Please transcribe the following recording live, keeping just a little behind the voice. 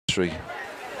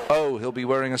Oh, he'll be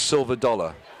wearing a silver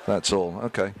dollar. That's all.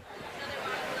 Okay.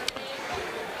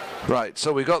 Right,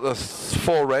 so we got the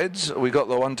 4 reds, we got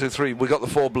the 1, 2, 3, we got the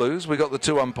 4 blues, we got the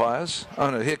 2 umpires.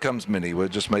 Oh no, here comes Minnie. We're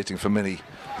just waiting for Minnie.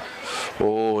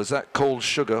 Oh, is that Cold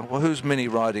Sugar? Well, who's Minnie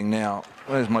riding now?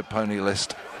 Where's my pony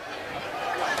list?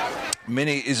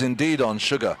 Minnie is indeed on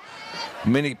Sugar.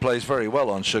 Minnie plays very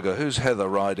well on Sugar. Who's Heather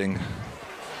riding?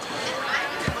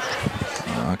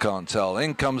 I can't tell.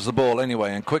 In comes the ball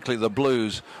anyway, and quickly the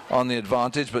blues on the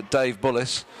advantage, but Dave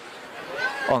Bullis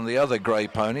on the other grey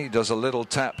pony does a little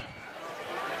tap.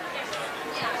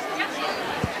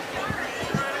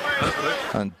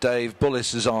 And Dave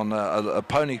Bullis is on a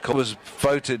pony called, was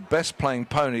voted best playing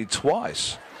pony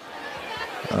twice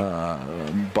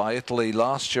by Italy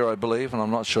last year, I believe, and I'm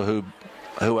not sure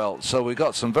who else. So we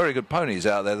got some very good ponies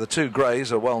out there. The 2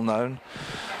 greys are well known.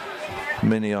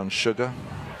 Minnie on Sugar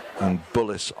and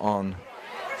Bullis on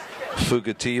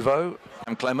Fugitivo.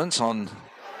 And Clements on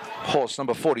horse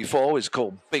number 44 is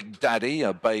called Big Daddy,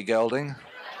 a bay gelding.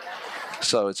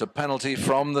 So it's a penalty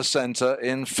from the centre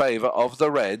in favour of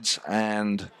the Reds,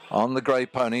 and on the grey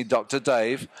pony, Dr.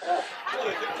 Dave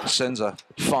sends a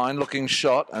fine looking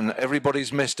shot, and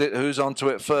everybody's missed it. Who's onto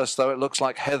it first though? It looks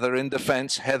like Heather in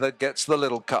defence. Heather gets the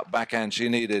little cut backhand she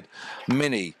needed.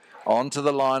 Minnie onto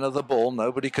the line of the ball.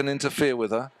 Nobody can interfere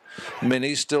with her.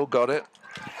 Minnie's still got it.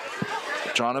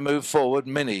 Trying to move forward.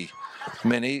 Minnie,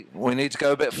 we need to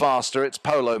go a bit faster. It's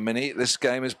Polo, Minnie. This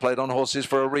game is played on horses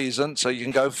for a reason, so you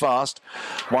can go fast.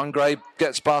 One grey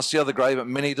gets past the other grey, but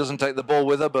Minnie doesn't take the ball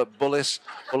with her, but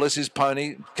Bullis's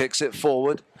pony kicks it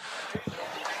forward.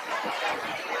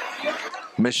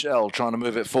 Michelle trying to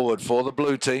move it forward for the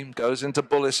blue team. Goes into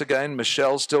Bullis again.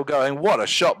 Michelle's still going. What a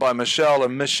shot by Michelle,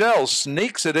 and Michelle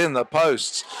sneaks it in the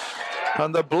posts.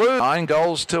 And the blue 9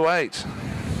 goals to 8.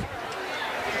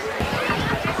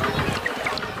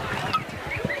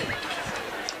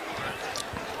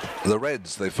 The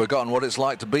Reds, they've forgotten what it's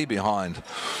like to be behind.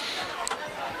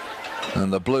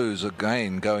 And the Blues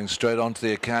again going straight onto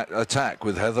the attack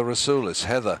with Heather Rasoulis.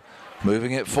 Heather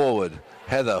moving it forward.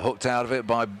 Heather hooked out of it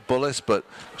by Bullis, but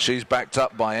she's backed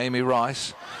up by Amy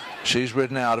Rice. She's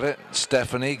ridden out of it.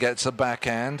 Stephanie gets a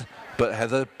backhand, but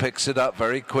Heather picks it up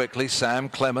very quickly. Sam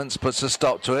Clements puts a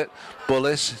stop to it.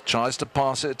 Bullis tries to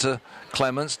pass it to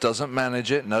Clements, doesn't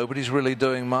manage it. Nobody's really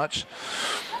doing much.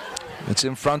 It's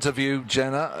in front of you,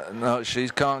 Jenna. No, she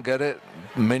can't get it.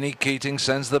 Minnie Keating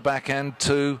sends the backhand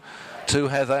to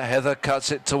Heather. Heather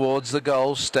cuts it towards the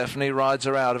goal. Stephanie rides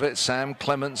her out of it. Sam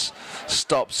Clements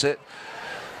stops it.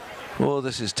 Oh,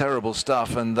 this is terrible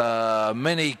stuff. And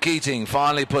Minnie Keating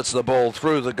finally puts the ball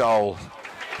through the goal.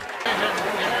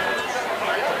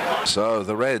 So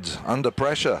the Reds under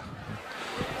pressure.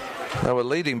 They were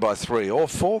leading by 3 or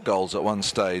 4 goals at one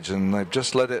stage, and they've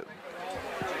just let it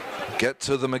get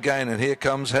to them again. And here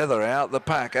comes Heather out the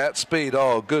pack at speed.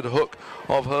 Oh, good hook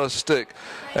of her stick.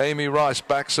 Amy Rice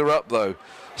backs her up though.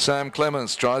 Sam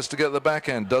Clements tries to get the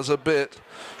backhand, does a bit,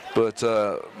 but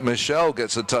Michelle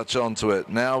gets a touch onto it.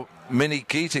 Now Minnie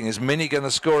Keating, is Minnie going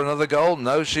to score another goal?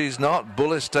 No, she's not.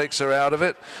 Bullis takes her out of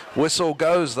it. Whistle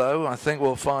goes though. I think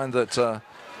we'll find that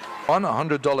on a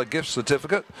 $100 gift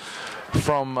certificate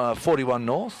from 41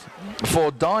 North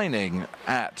for dining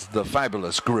at the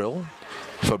Fabulous Grill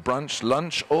for brunch,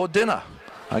 lunch or dinner.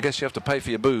 I guess you have to pay for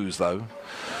your booze though.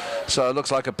 So it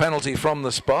looks like a penalty from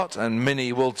the spot, and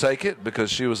Minnie will take it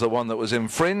because she was the one that was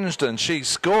infringed, and she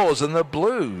scores, and the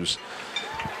Blues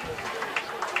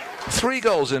 3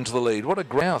 goals into the lead. What a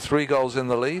great, 3 goals in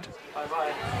the lead.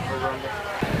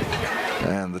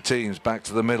 And the team's back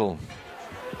to the middle.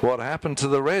 What happened to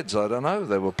the Reds? I don't know.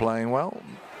 They were playing well.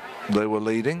 They were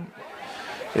leading.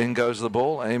 In goes the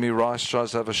ball. Amy Rice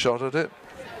tries to have a shot at it.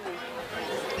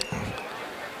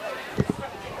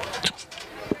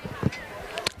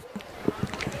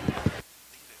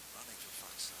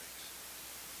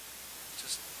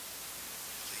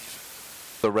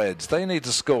 The Reds, they need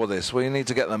to score this. We need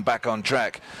to get them back on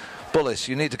track. Bullis,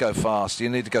 you need to go fast. You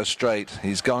need to go straight.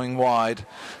 He's going wide,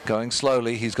 going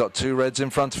slowly. He's got 2 Reds in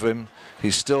front of him.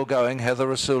 He's still going. Heather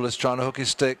Rasoulis trying to hook his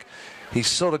stick. He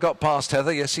sort of got past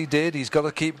Heather. Yes, he did. He's got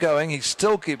to keep going. He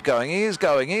still keep going. He is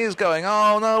going. He is going.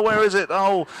 Oh, no, where is it?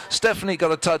 Oh, Stephanie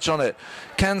got a touch on it.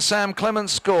 Can Sam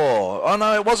Clements score? Oh,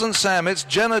 no, it wasn't Sam. It's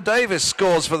Jenna Davis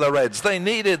scores for the Reds. They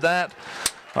needed that.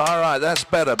 All right, that's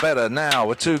better now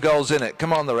with 2 goals in it.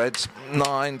 Come on, the Reds.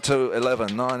 9-11,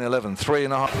 9-11,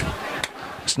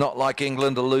 3.5. It's not like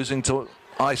England are losing to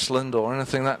Iceland or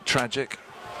anything that tragic.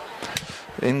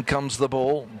 In comes the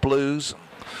ball. Blues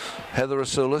Heather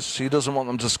Azulis, she doesn't want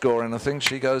them to score anything.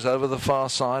 She goes over the far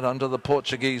side under the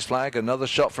Portuguese flag. Another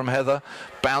shot from Heather,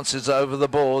 bounces over the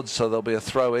board, so there'll be a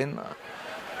throw in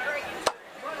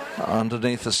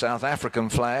underneath the South African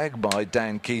flag by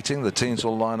Dan Keating. The teams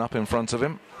will line up in front of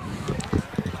him.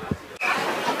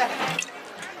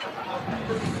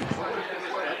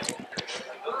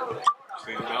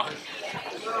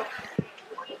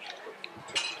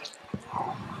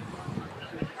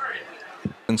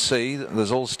 And see,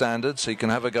 there's all standards, so you can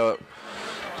have a go at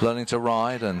learning to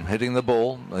ride and hitting the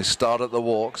ball. They start at the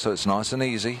walk, so it's nice and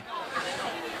easy.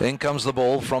 In comes the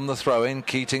ball from the throw-in.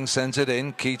 Keating sends it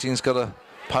in. Keating's got a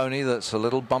pony that's a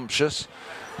little bumptious.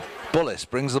 Bullis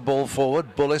brings the ball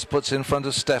forward. Bullis puts in front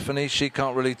of Stephanie. She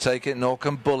can't really take it, nor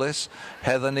can Bullis.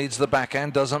 Heather needs the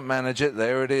backhand, doesn't manage it.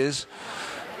 There it is.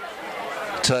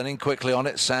 Turning quickly on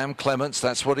it, Sam Clements,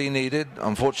 that's what he needed.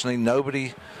 Unfortunately,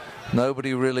 nobody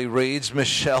really reads.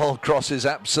 Michelle crosses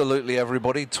absolutely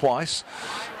everybody twice.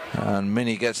 And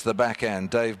Minnie gets the backhand.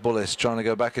 Dave Bullis trying to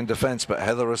go back in defence, but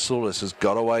Heather Azulis has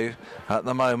got away at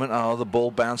the moment. Oh, the ball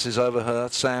bounces over her.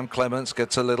 Sam Clements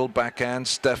gets a little backhand.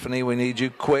 Stephanie, we need you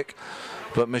quick.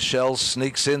 But Michelle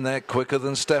sneaks in there quicker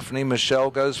than Stephanie. Michelle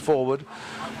goes forward.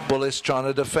 Bullis trying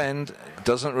to defend.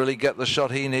 Doesn't really get the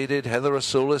shot he needed. Heather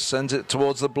Azulis sends it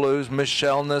towards the Blues.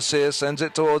 Michelle Nasir sends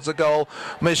it towards the goal.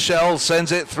 Michelle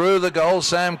sends it through the goal.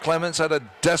 Sam Clements had a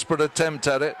desperate attempt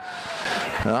at it.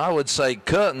 And I would say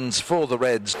curtains for the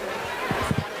Reds.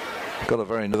 Got a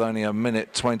very, with only a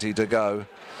minute 20 to go.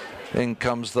 In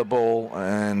comes the ball,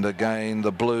 and again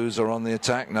the Blues are on the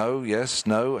attack. No, yes,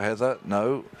 no, Heather,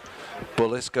 no.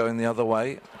 Bullis going the other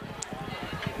way.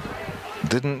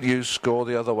 Didn't you score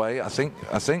the other way? I think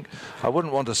I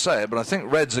wouldn't want to say it, but I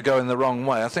think Reds are going the wrong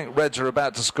way. I think Reds are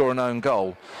about to score an own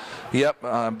goal. Yep,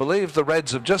 I believe the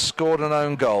Reds have just scored an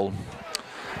own goal.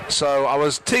 So I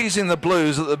was teasing the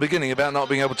Blues at the beginning about not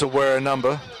being able to wear a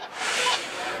number,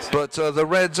 but the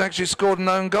Reds actually scored an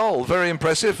own goal. Very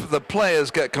impressive. The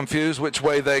players get confused which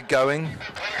way they're going.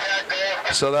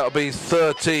 So that'll be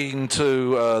 13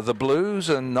 to the Blues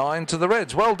and 9 to the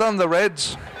Reds. Well done, the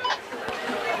Reds.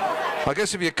 I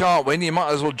guess if you can't win, you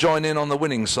might as well join in on the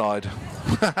winning side.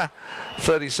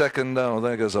 30-second, oh,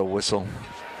 there goes a whistle.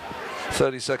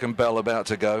 30-second bell about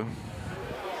to go.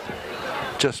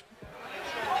 Just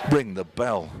ring the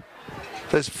bell.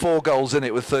 There's 4 goals in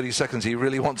it with 30 seconds. He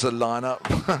really wants to line up.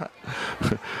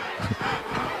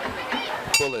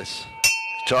 Bullis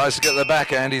tries to get the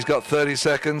backhand. He's got 30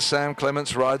 seconds. Sam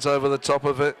Clements rides over the top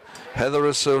of it. Heather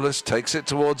Azulis takes it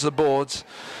towards the boards.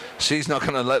 She's not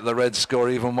going to let the Reds score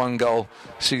even one goal.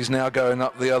 She's now going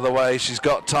up the other way. She's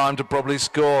got time to probably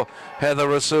score. Heather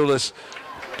Azulis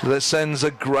that sends a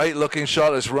great looking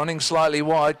shot. It's running slightly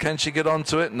wide. Can she get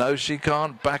onto it? No, she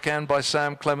can't. Backhand by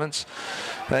Sam Clements.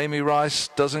 Amy Rice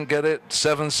doesn't get it.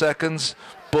 7 seconds.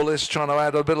 Bullis trying to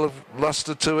add a bit of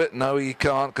luster to it. No, he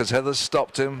can't because Heather's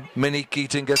stopped him. Minnie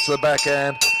Keating gets the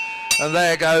backhand. And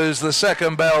there goes the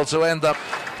second bell to end up.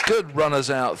 Good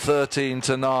runners out, 13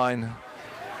 to 9.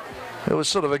 It was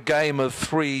sort of a game of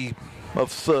 3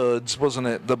 thirds, wasn't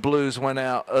it? The Blues went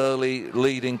out early,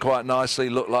 leading quite nicely,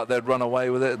 looked like they'd run away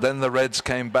with it. Then the Reds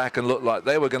came back and looked like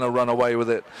they were going to run away with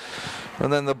it.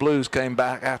 And then the Blues came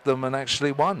back at them and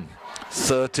actually won,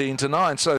 13 to 9. So